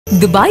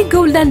Dubai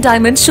gold and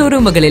diamond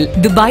ഷോറൂമുകളിൽ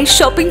Dubai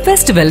shopping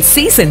festival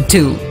season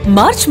 2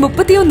 March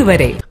 31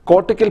 വരെ.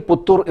 Kottakkal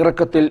Puthur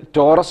ഇറക്കത്തിൽ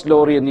Taurus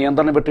lorry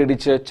നിയന്ത്രണം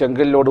വിട്ടിടിച്ച്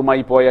ചെങ്കൽ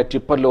ലോഡുമായി പോയ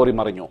tipper lorry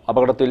മറിഞ്ഞു.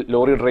 അപകടത്തിൽ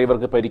ലോറി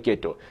ഡ്രൈവർക്ക്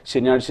പരിക്കേറ്റു.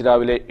 ശനിയാഴ്ച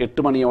രാവിലെ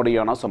 8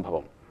 മണിയോടെയാണ്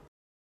സംഭവം.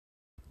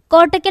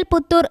 കോട്ടയ്ക്കൽ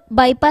പുത്തൂർ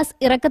ബൈപ്പാസ്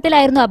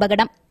ഇറക്കത്തിലായിരുന്നു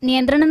അപകടം.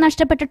 നിയന്ത്രണം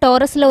നഷ്ടപ്പെട്ട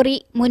ടോറസ് ലോറി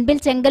മുൻപിൽ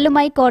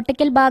ചെങ്കല്ലുമായി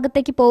കോട്ടയ്ക്കൽ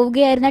ഭാഗത്തേക്ക്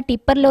പോവുകയായിരുന്ന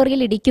ടിപ്പർ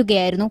ലോറിയിൽ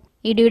ഇടിക്കുകയായിരുന്നു.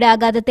 ഇടിയുടെ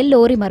ആഘാതത്തിൽ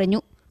ലോറി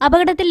മറിഞ്ഞു.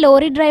 അപകടത്തിൽ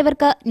ലോറി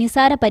ഡ്രൈവർക്ക്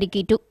നിസാര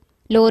പരിക്കേറ്റു.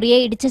 ലോറിയെ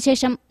ഇടിച്ച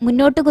ശേഷം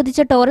മുന്നോട്ട്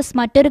കുതിച്ച ടോറസ്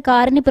മറ്റൊരു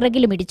കാറിന്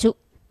പിറകിലും ഇടിച്ചു.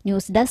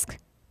 News desk,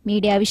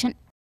 മീഡിയാവിഷൻ.